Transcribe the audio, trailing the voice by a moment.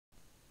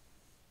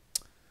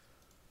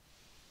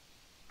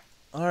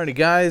Alrighty,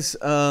 guys.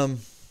 I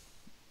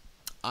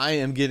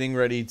am getting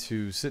ready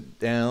to sit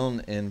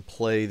down and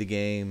play the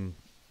game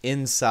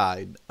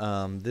Inside.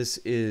 This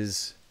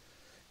is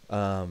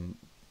um,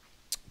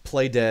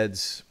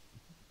 Playdead's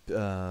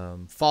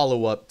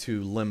follow up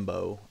to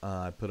Limbo.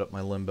 I put up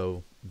my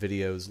Limbo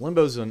videos.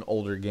 Limbo's an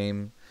older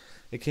game.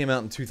 It came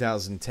out in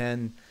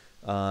 2010.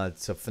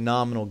 It's a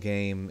phenomenal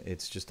game.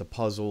 It's just a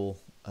puzzle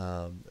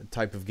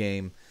type of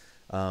game.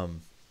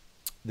 Um,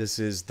 this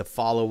is the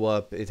follow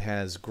up. It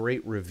has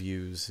great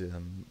reviews.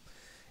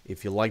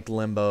 If you liked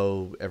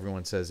Limbo,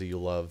 everyone says that you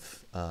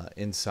love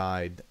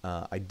Inside.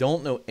 I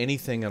don't know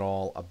anything at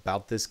all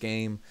about this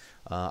game.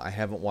 I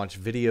haven't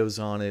watched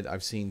videos on it.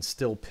 I've seen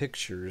still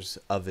pictures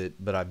of it,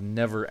 but I've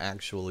never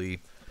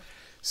actually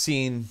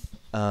seen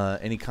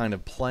any kind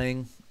of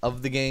playing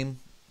of the game.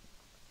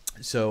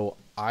 So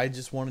I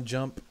just want to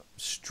jump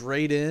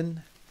straight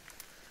in.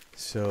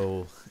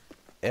 So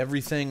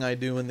everything I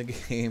do in the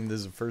game,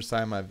 this is the first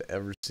time I've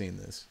ever seen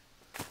this.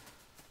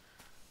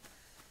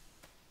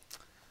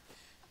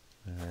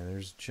 Alright,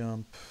 there's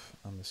jump.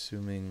 I'm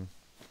assuming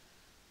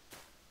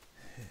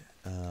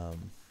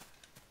I'm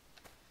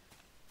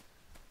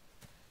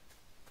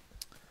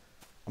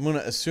going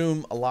to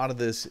assume a lot of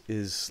this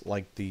is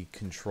like the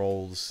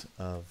controls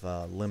of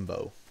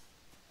Limbo.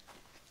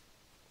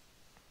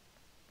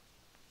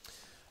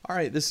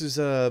 Alright, this is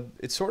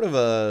it's sort of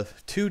a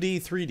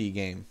 2D, 3D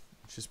game,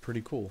 which is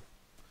pretty cool.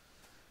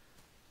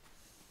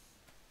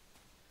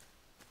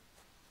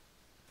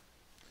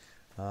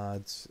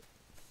 It's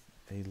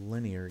a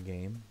linear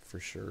game for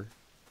sure.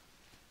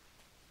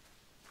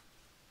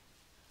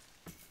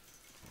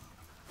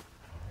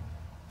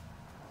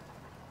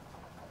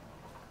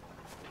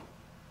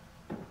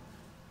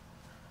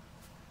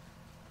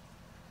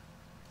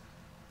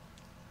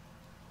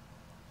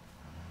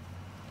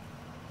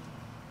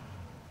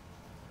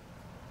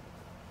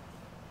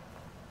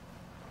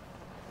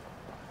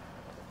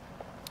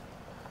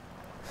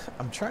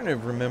 I'm trying to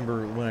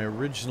remember when I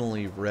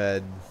originally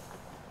read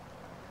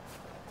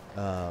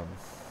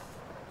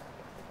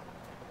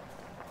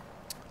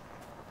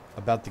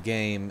about the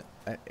game.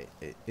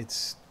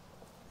 It's,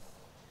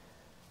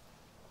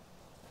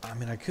 I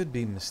mean, I could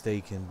be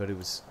mistaken, but it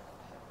was,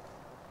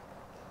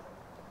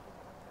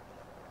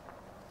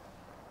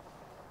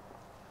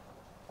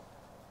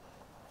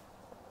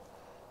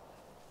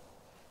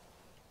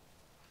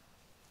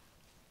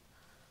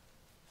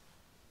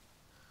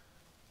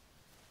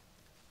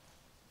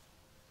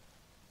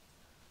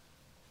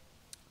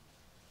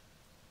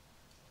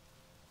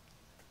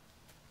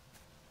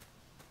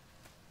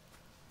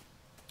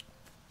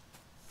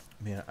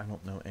 man, I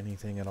don't know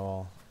anything at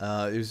all.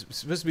 It was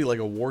supposed to be like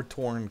a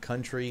war-torn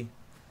country.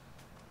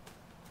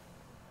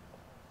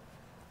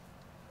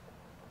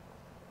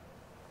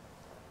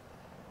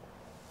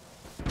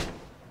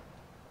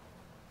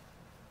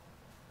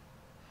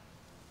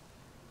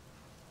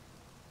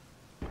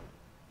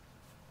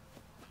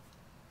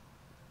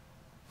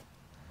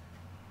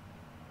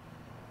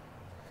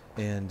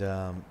 And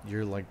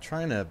you're like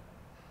trying to,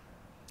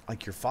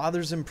 like your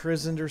father's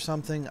imprisoned or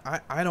something.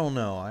 I don't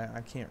know.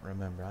 I can't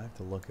remember. I have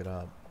to look it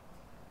up.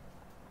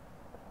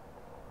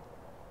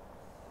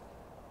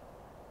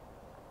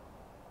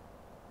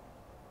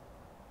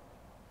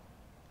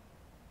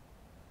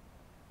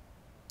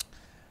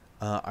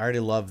 I already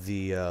love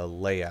the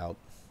layout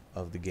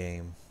of the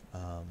game.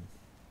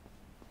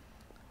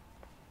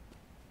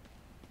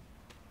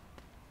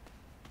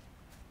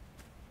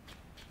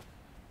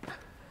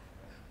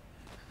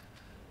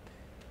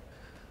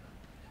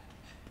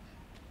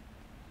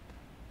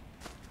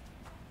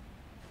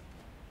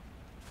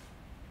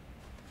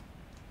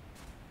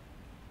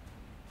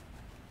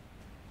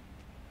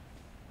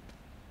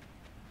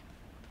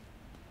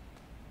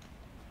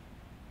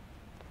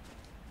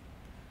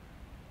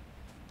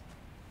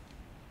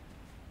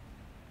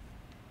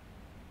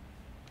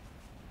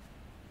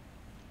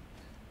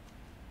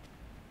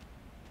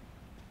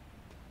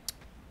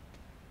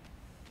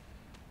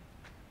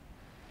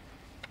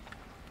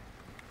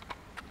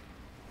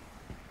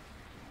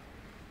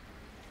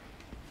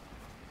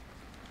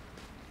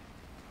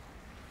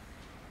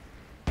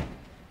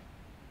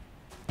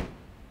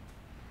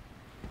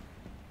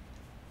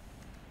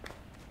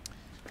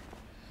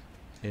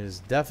 It is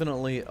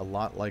definitely a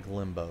lot like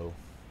Limbo.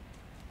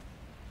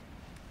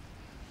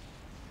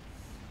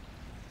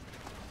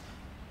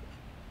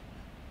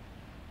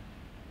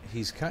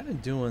 He's kind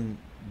of doing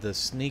the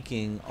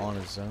sneaking on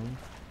his own.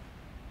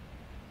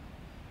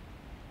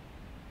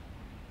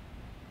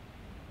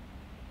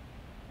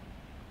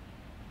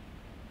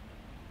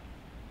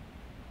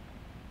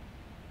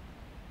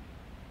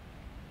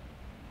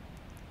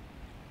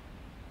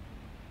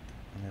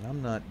 And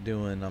I'm not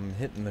doing, I'm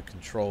hitting the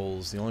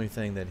controls. The only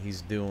thing that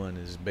he's doing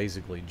is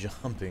basically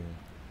jumping.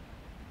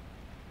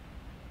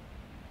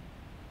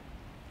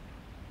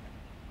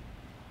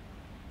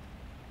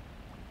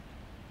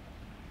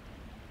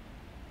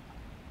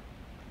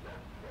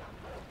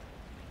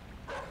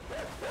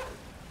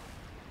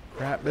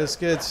 Crap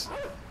biscuits.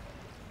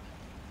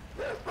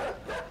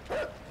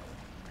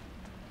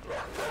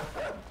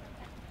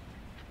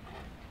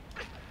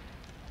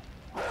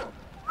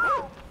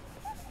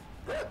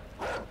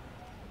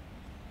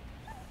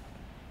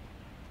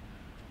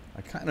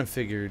 I kind of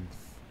figured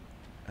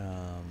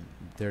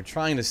they're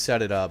trying to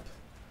set it up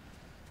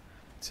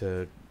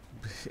to,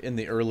 in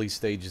the early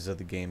stages of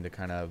the game, to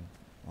kind of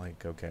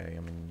like, okay, I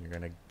mean,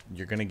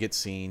 you're gonna get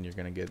seen,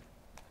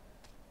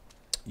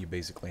 you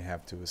basically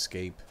have to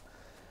escape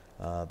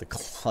the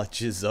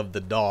clutches of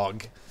the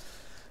dog,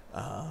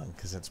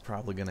 because that's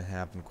probably gonna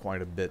happen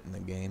quite a bit in the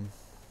game.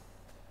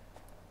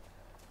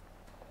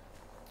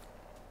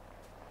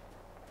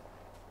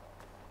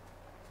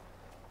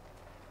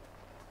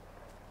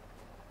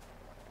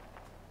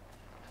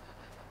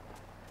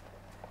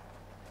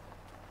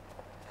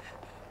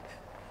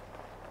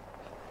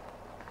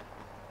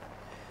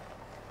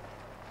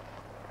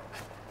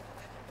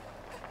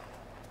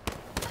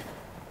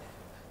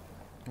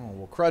 Oh,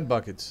 well, crud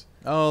buckets.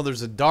 Oh,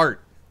 there's a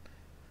dart.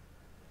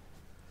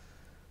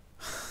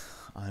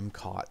 I'm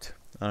caught.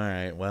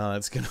 Alright, well,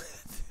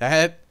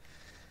 that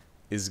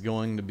is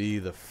going to be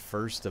the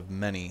first of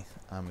many,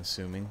 I'm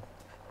assuming.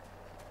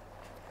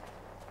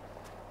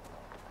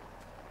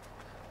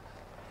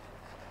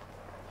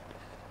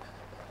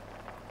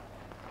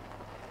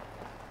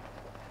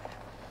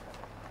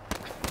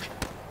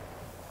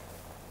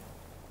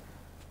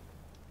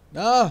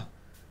 Ah!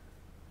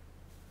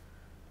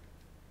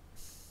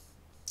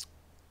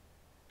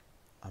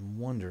 I'm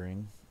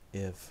wondering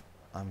if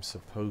I'm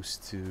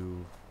supposed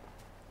to...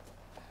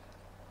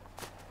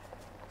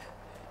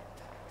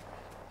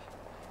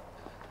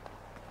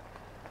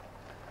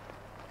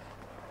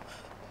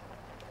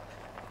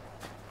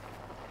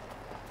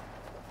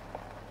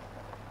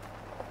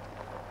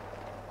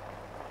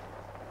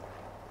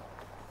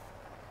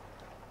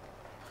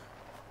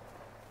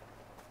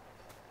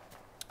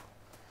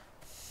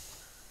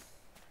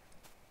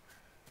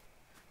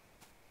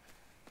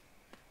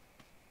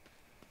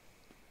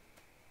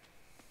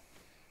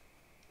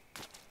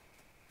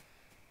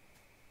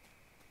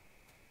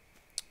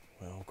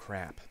 Well,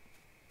 crap.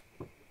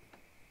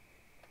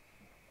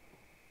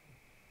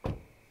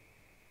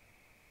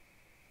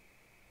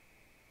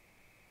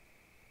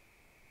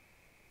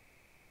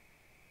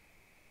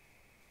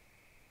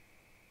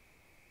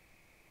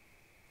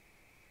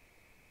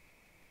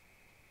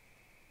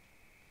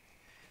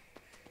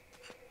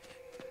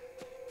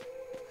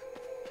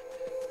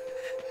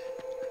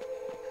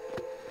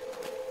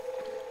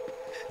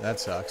 That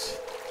sucks.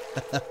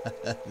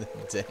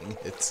 Dang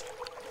it.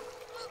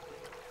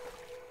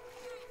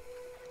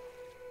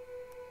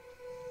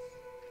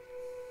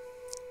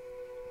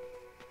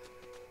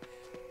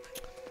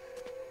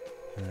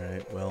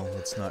 Alright, well,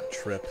 let's not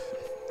trip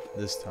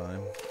this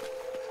time.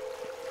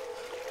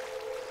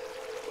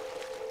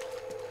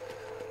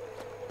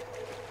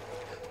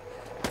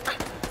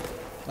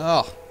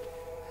 Oh!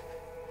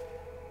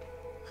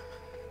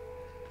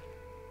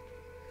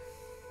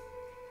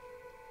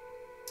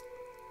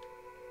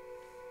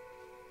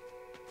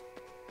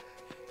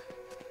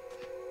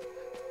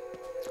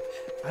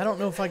 I don't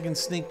know if I can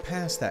sneak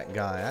past that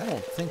guy. I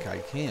don't think I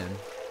can.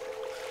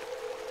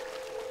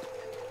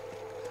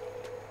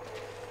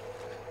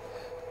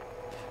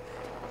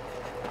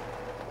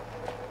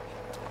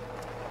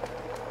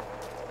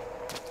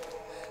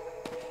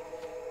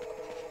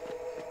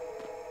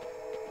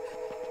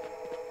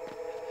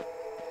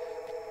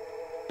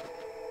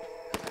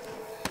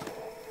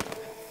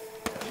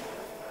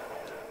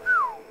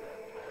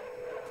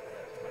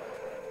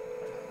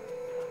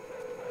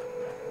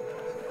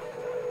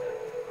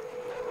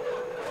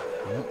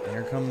 Well,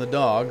 here come the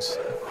dogs.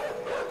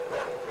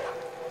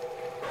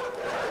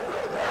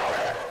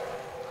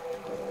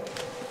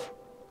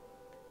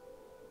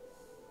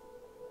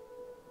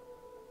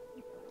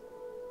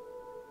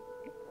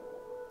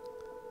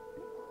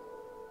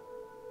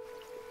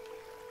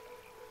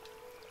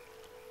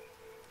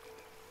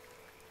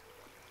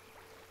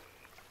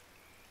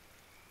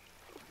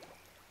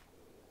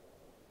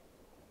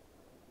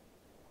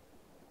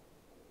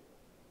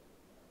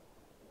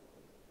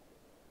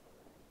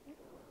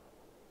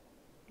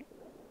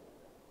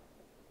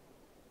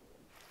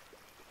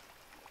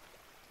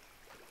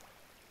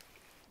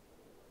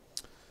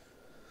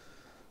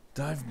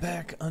 Dive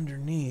back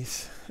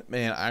underneath.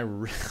 Man, I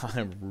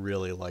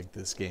really like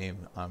this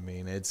game. I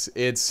mean, it's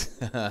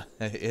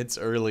it's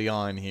early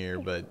on here,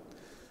 but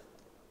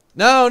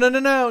no.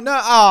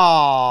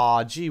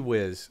 Aw, gee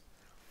whiz.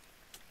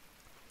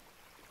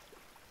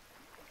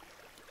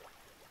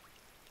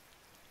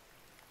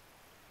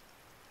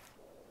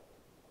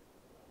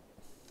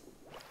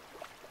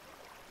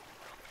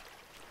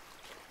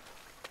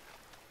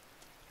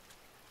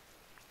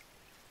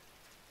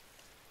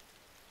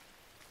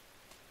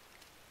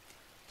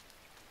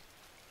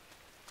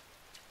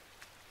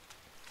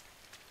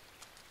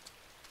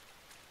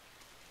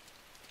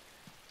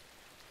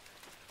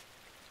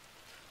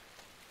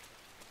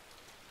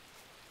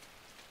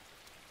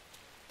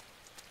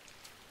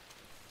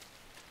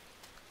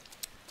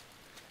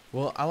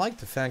 Well, I like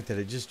the fact that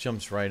it just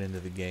jumps right into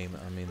the game.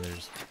 I mean,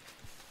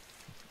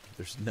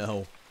 there's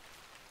no,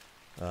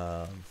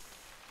 it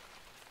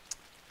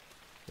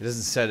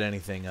doesn't set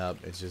anything up.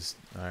 It's just,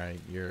 all right,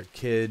 you're a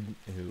kid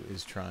who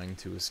is trying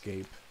to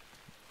escape,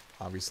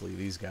 obviously,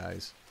 these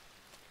guys.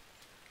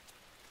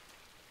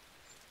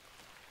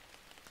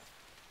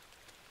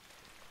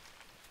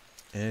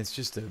 And it's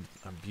just a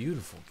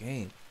beautiful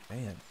game,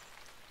 man.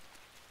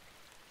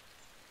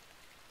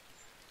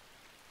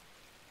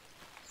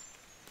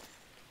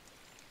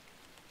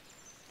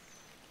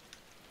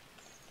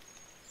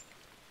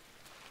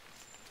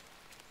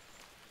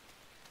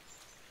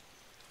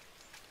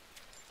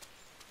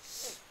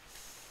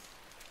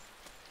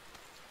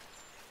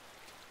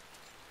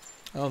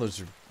 Oh,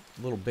 those are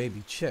little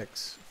baby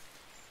chicks.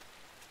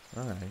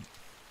 Alright.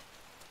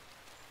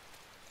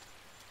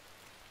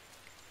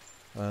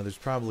 There's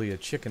probably a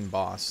chicken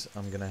boss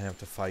I'm gonna have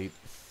to fight.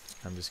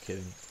 I'm just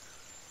kidding.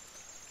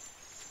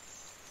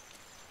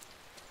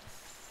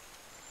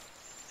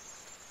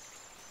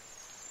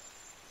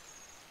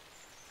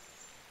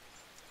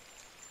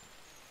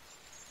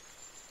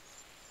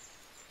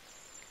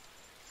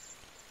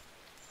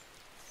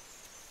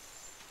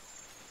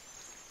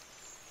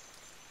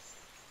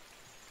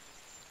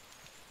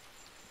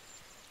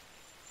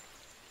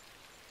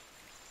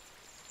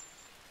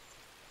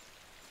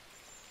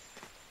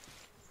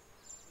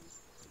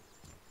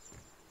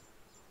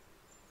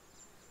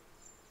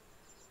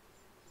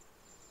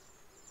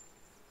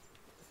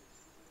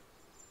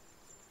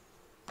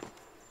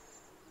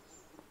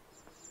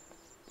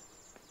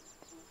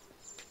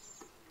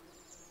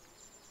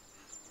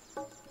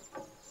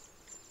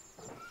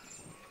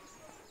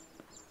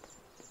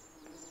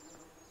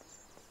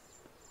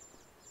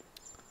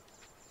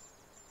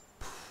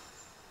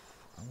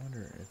 I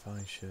wonder if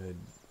I should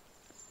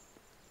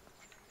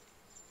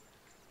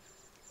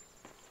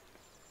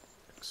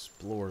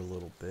explore a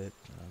little bit.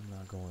 I'm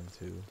not going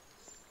to.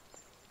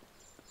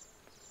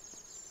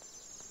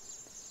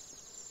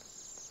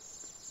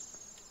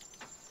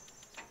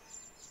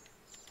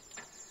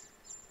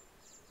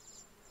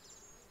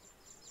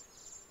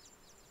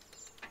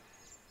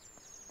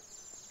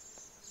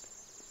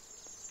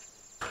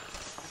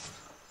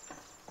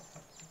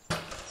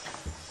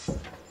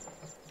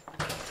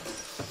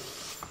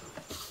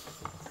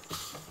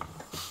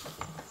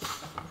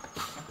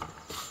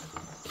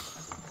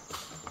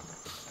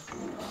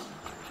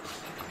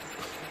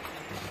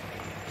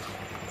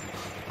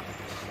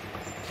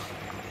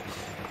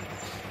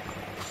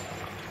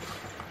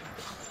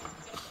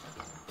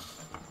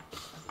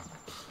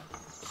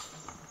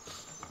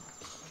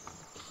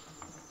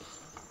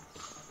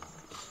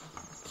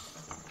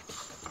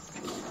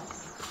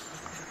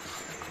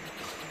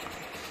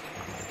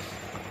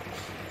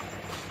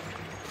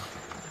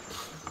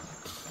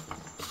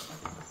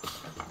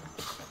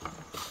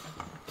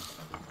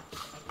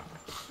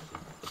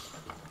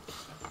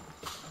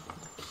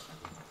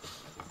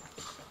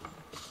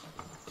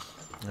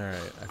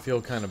 Alright, I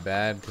feel kind of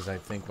bad because I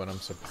think what I'm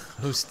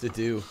supposed to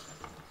do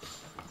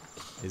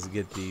is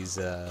get these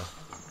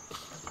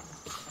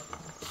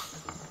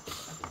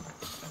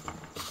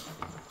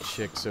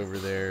chicks over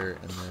there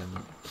and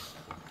then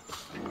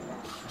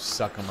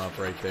suck them up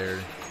right there.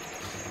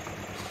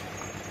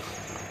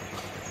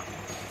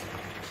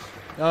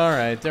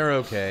 Alright, they're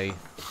okay.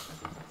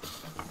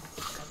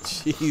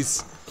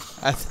 Jeez,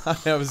 I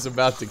thought I was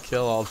about to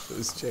kill all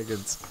those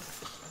chickens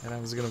and I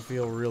was gonna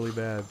feel really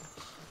bad.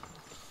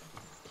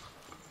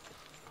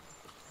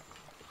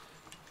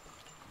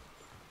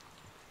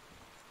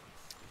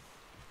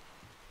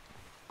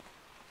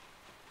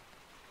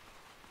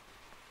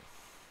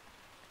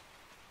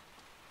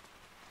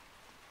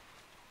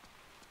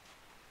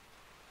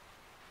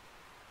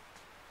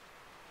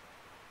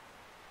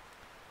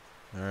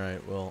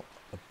 Alright, well,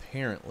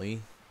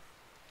 apparently,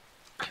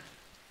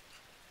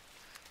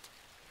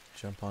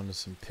 jump onto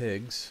some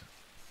pigs.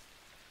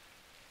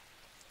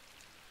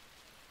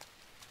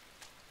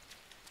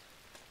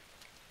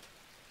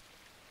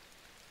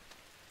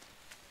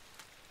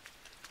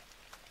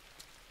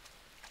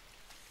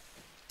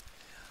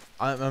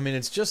 I mean,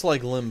 it's just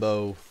like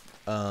Limbo.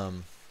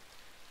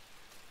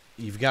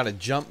 You've got a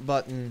jump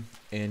button,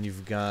 and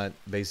you've got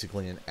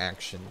basically an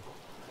action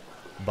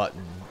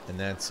button, and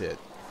that's it.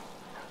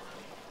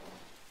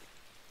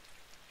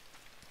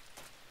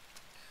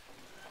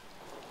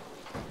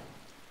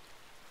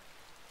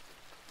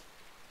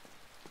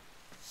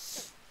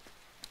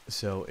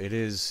 So it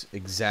is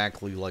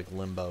exactly like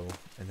Limbo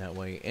in that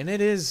way. And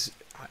it is,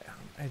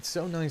 it's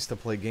so nice to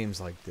play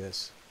games like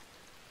this.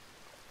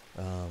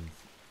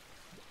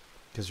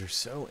 Because they're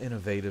so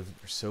innovative,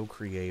 they're so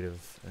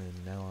creative,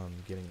 and now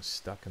I'm getting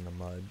stuck in the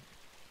mud.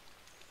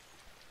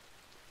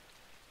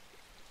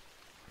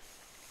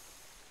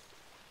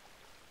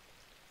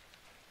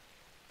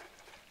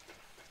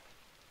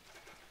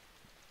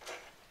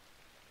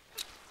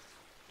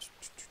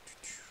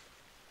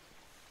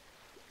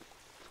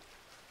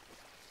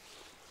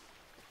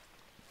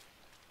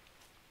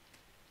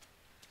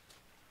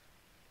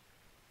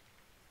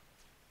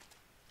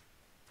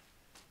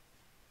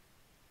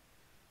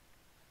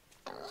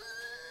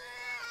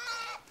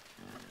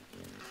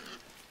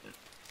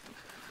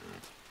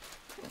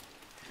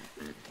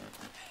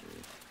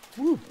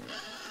 Woo.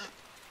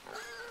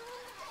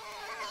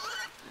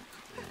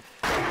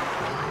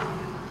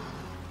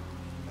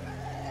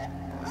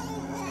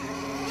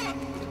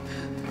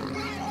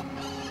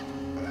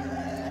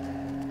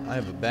 I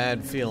have a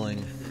bad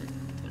feeling.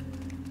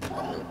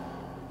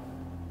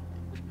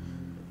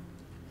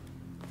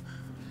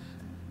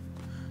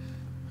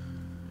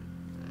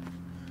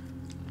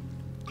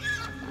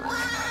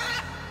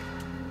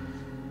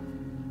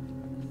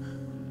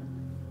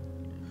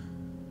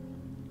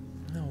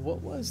 No,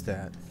 what was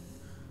that?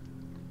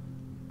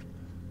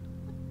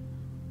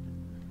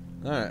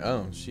 Alright,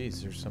 oh,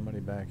 jeez, there's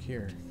somebody back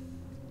here.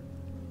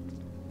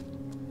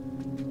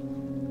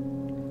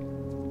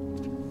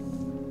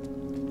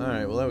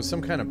 Alright, well that was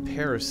some kind of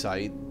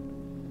parasite.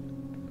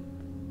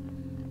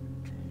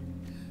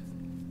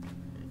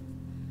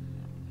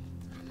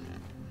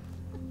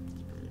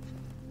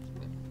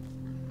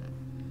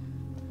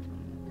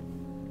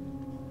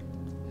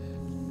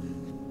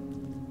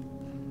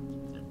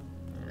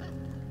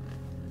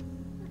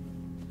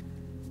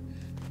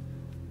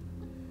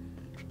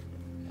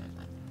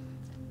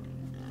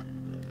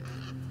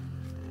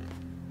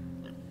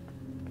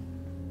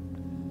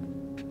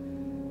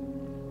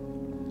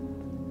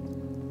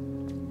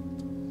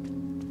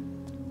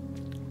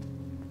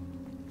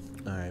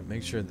 Alright,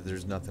 make sure that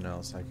there's nothing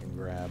else I can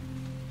grab.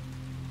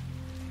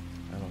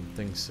 I don't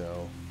think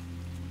so.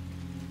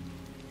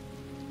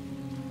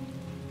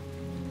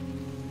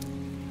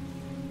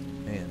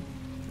 Man,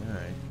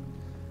 alright.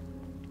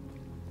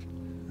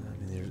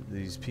 I mean, there's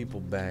these people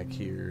back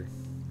here.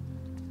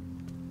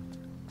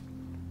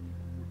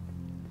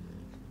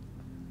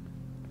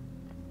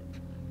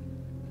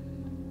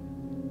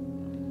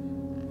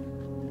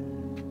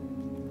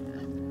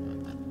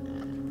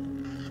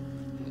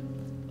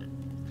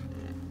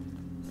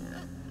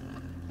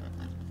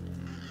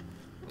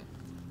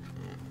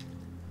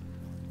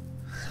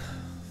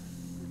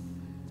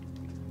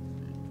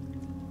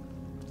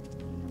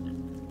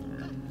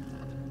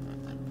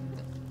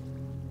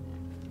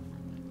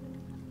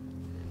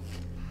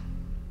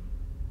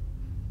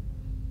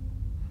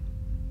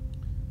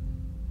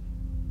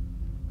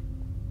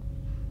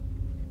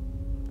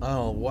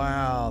 Oh,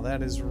 wow,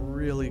 that is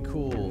really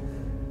cool.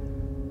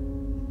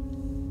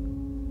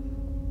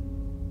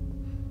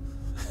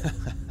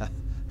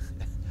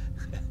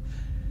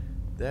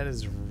 That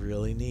is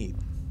really neat.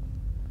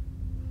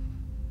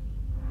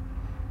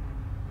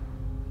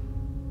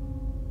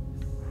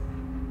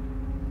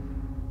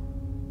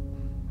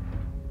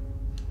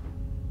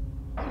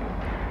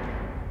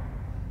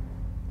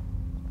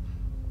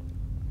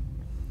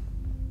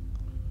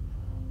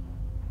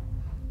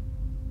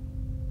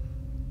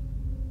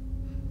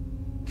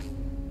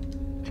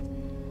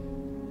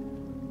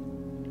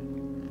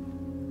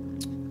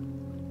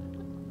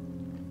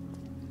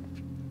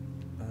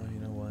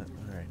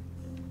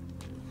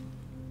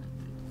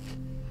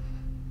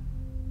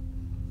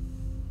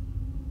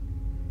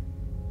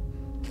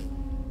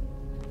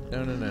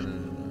 No, no, no, no, no,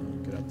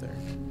 no. Get up there.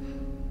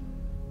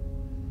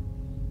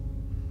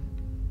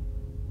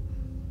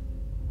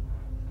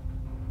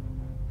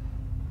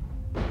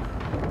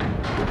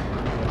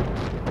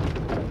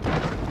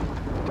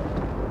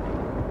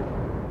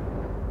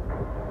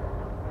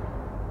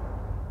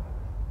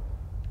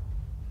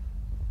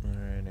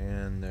 Alright,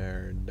 and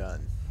they're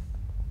done.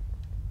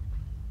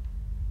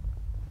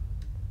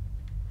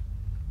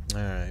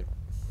 Alright.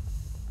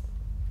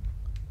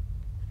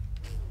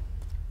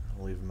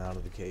 I'll leave them out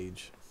of the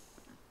cage.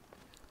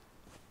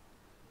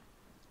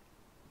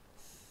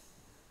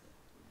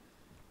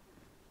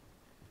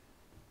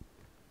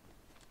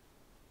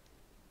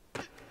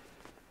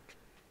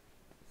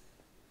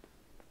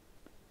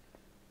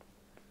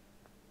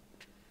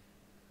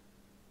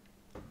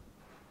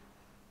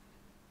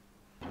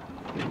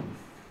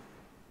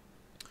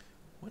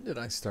 When did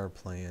I start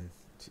playing?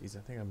 Jeez, I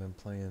think I've been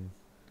playing...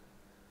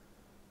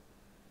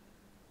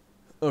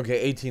 Okay,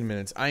 18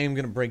 minutes. I am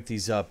going to break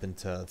these up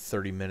into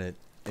 30-minute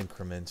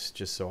increments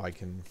just so I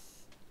can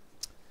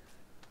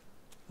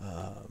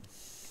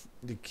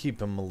keep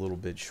them a little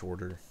bit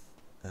shorter,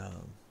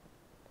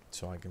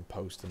 so I can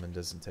post them and it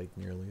doesn't take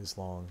nearly as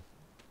long.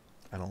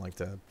 I don't like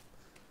to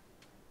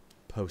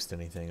post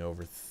anything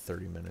over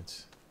 30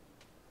 minutes.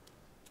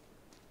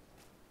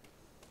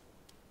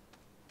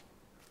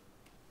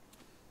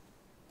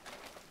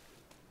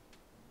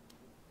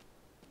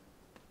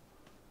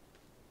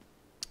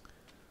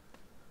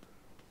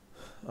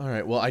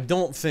 Alright, well, I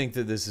don't think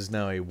that this is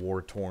now a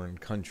war-torn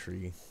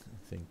country.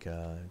 I think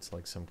it's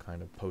like some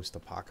kind of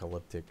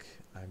post-apocalyptic.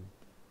 I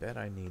bet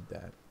I need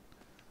that.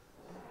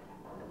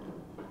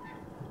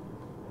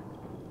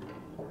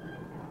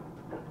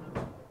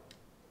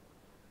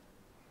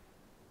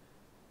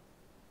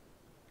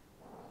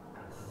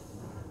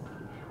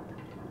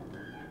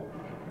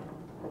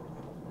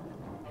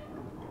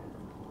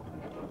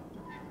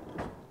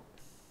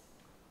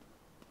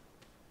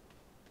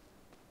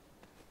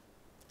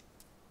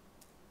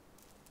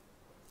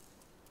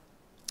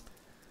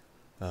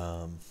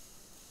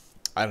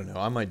 I don't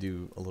know. I might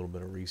do a little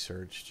bit of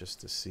research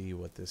just to see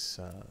what this...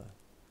 I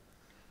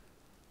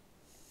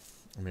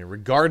mean,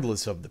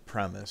 regardless of the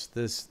premise,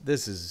 this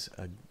is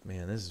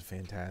man, this is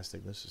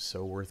fantastic. This is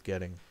so worth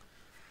getting.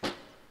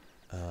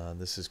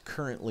 This is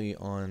currently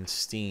on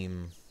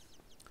Steam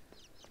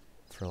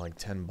for like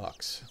 10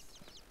 bucks.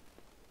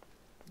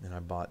 And I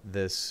bought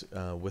this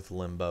with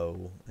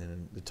Limbo,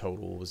 and the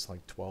total was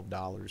like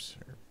 $12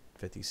 or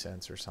 50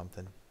 cents or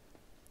something.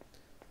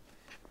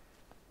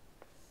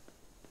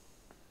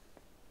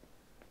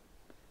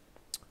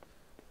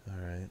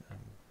 Alright, I'm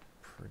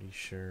pretty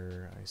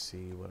sure I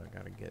see what I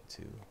gotta get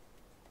to.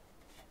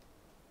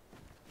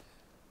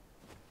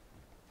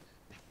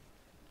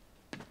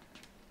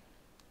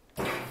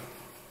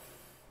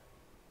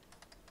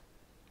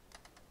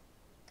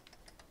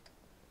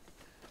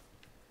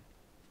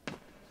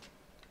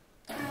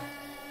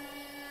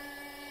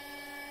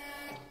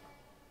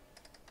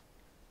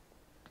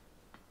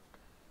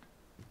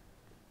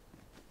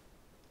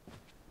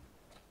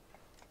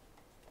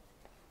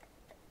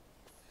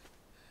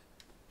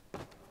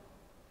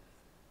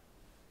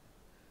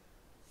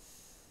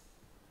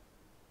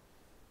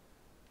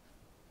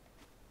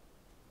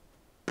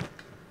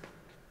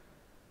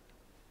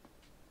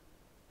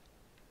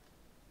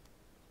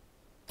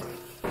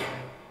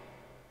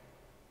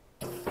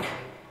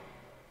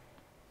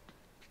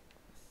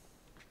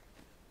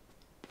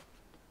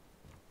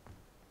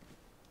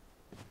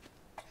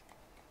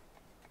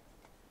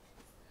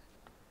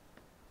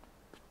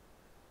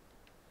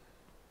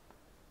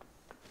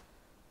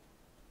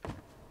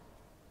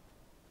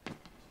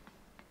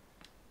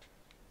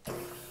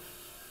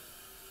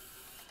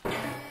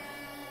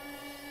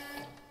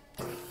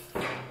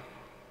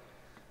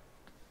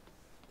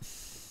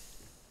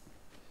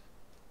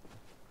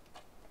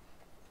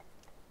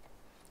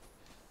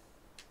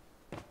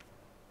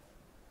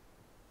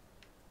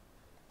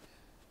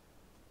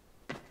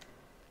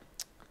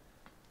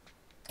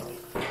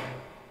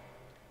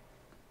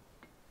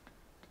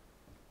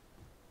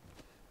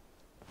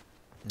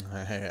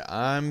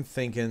 I'm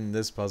thinking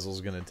this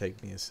puzzle's gonna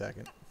take me a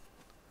second.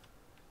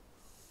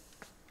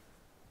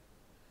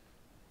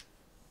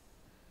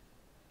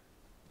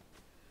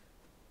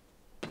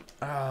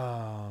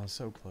 Ah,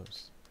 so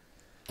close.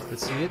 But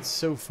see, it's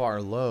so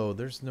far low,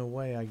 there's no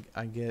way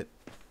I get...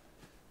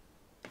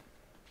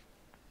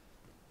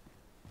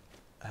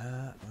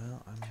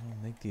 well, I'm gonna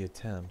make the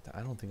attempt.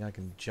 I don't think I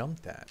can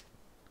jump that.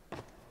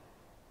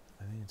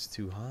 I think it's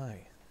too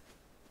high.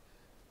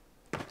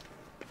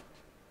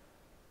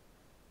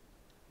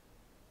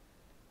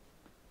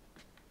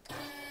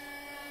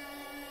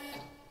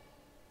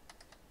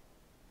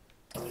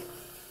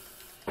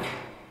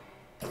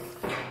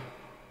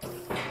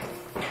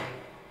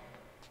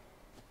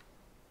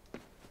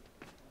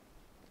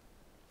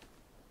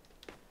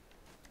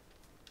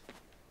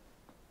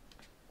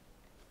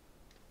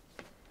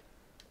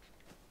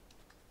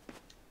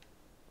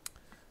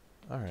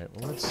 Alright,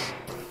 well let's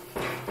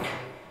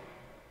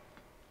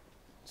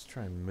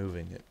try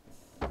moving it.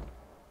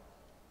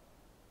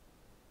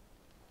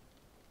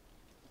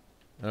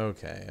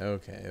 Okay,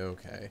 okay,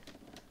 okay.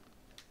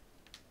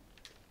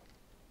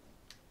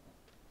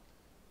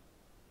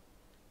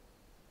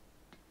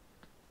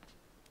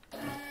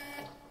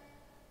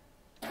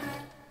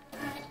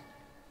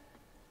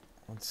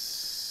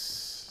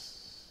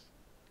 Let's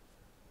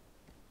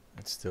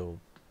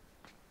still...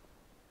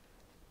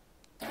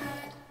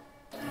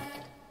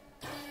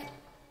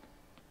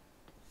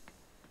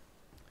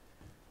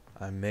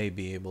 I may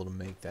be able to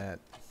make that.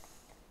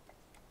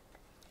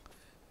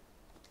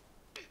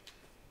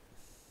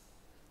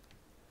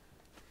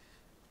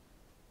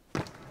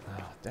 Oh,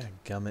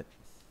 dadgummit.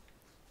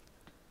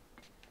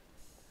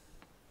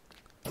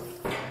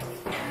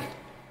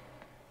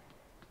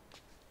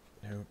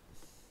 Nope.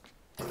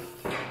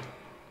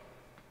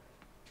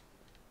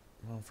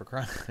 Well, for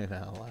crying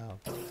out loud.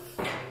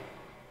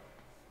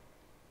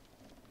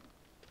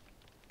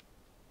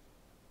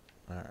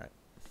 Alright.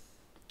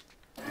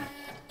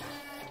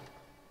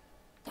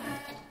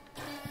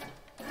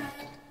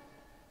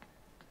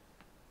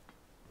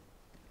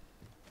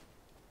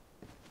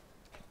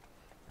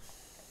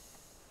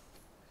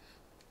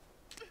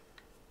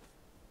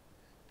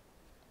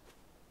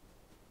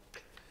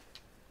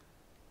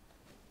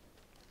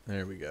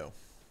 There we go.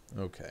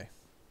 Okay.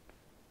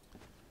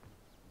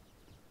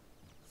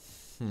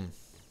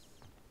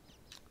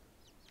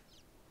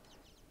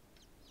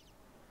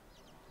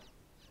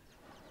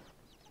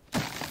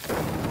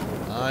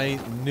 I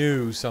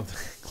knew something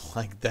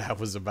like that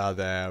was about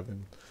to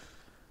happen.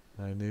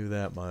 I knew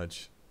that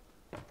much.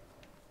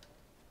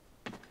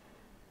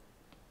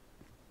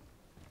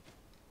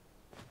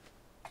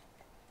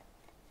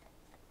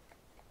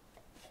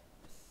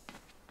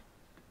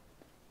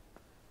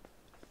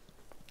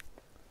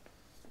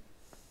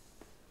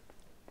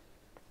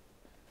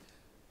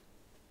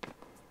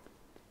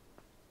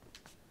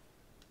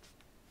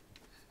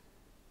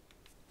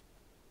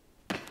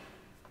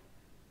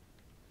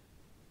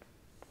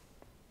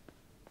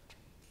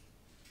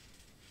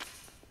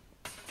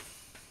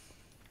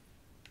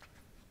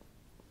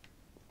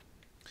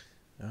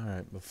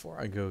 Alright,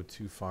 before I go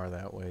too far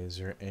that way, is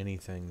there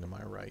anything to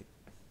my right?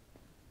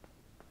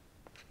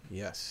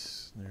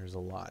 Yes, there's a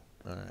lot.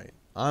 Alright.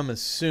 I'm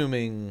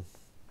assuming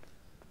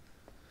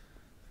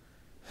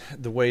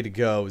the way to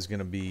go is going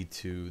to be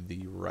to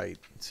the right,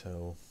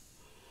 so...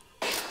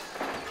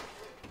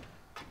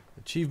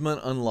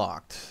 Achievement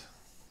unlocked.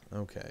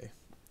 Okay.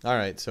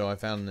 Alright, so I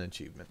found an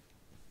achievement.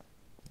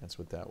 That's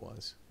what that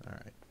was.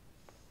 Alright.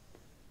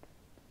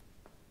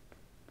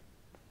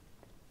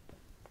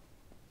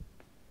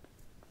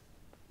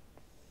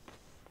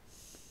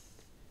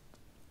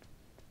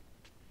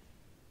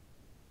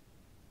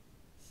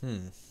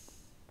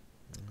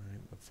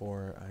 Alright,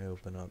 before I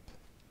open up.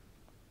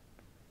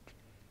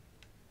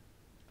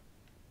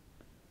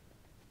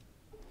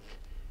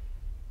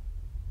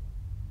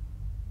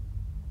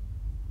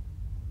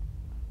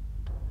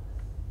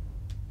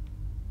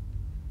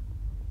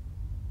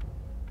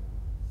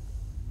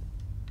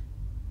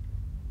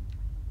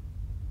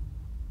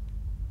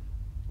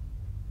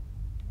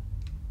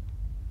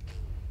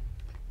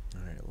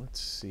 Alright, let's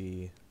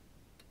see.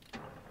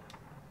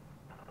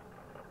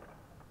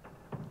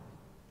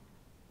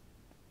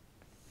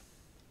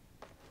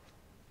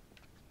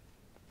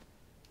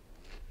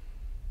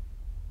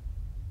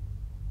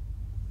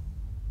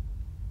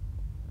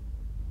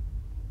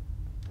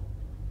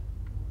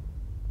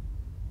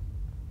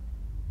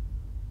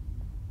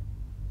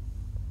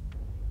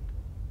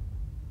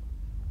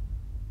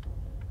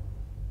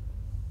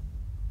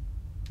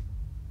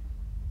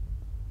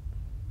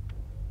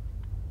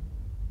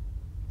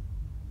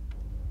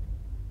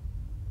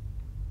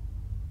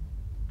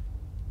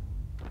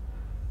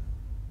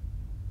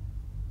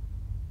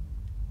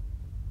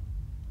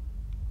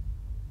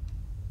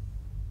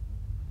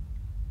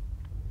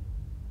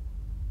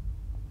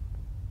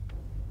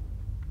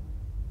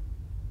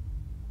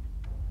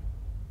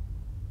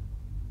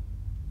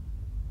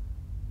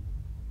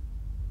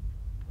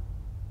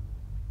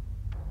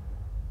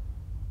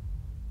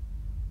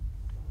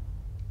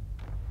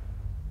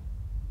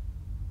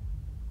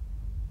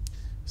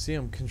 See,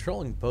 I'm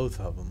controlling both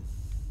of them.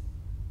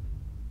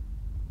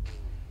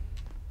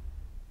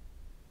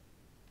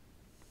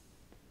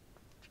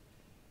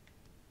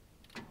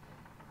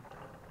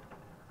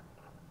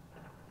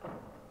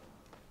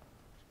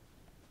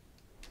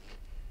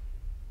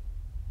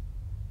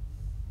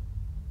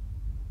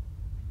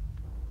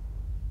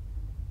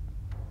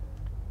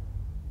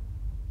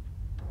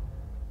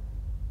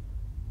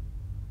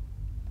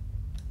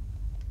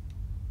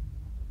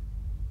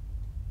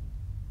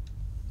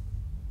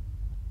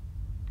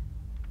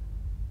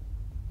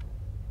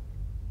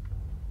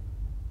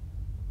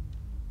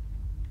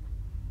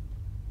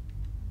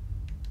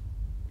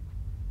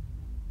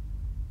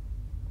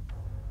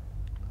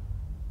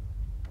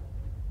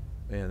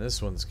 Man,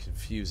 this one's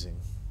confusing.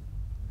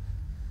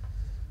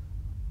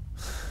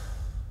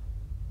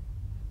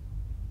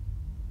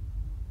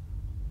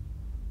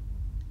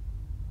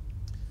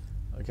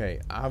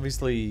 Okay,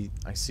 obviously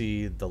I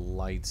see the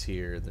lights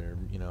here. They're,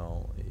 you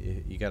know,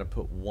 you got to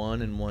put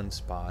one in one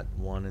spot,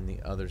 one in the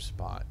other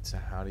spot. So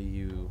how do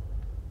you...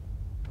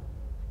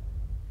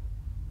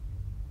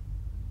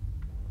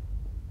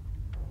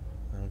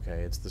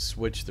 Okay, it's the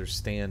switch they're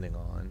standing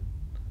on.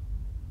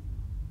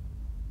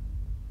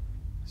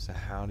 So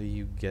how do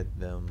you get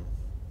them?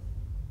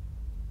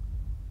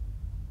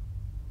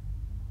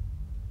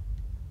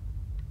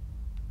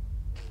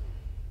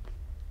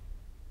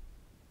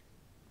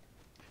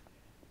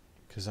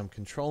 Because I'm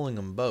controlling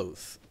them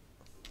both,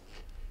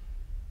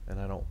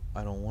 and I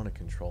don't want to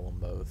control them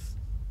both.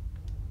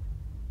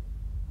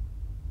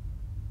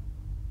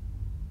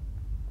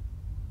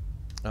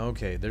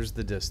 Okay, there's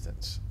the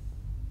distance.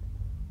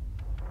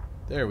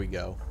 There we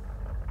go.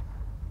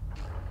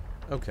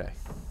 Okay.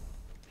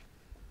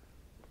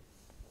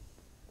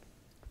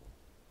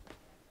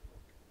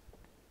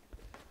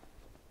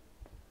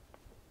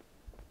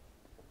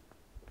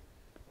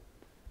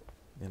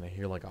 And I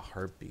hear like a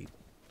heartbeat.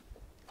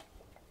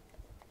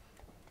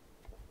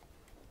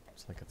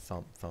 It's like a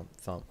thump, thump,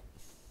 thump.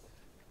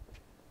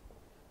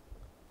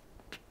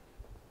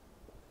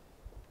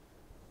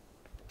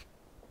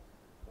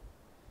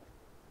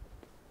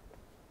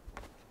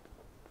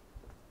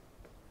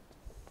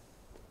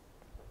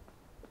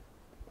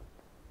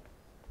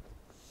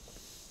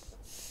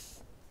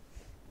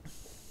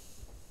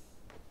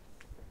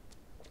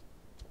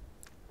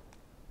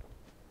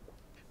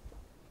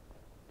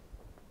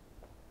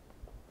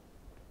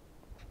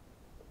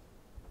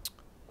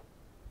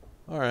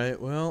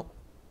 Alright, well,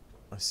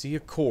 I see a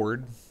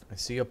cord. I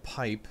see a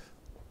pipe.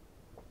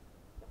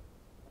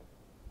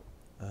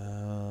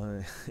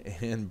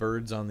 And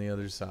birds on the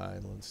other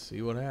side. Let's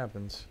see what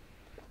happens.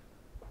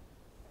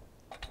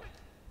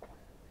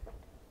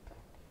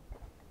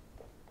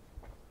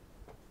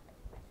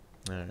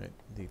 Alright,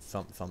 the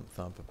thump, thump,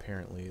 thump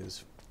apparently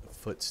is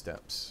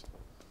footsteps.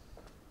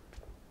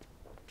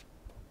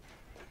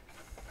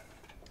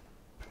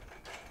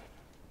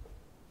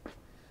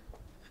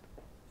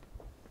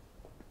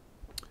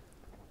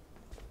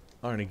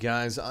 Alrighty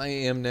guys, I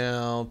am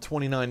now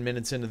 29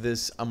 minutes into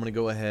this. I'm going to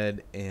go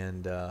ahead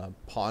and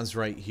pause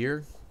right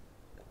here.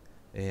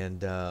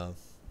 And we'll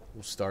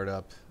start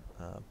up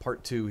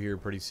part 2 here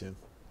pretty soon.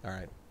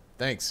 Alright,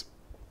 thanks.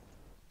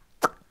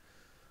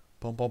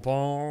 Pom pom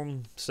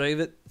pom, save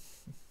it.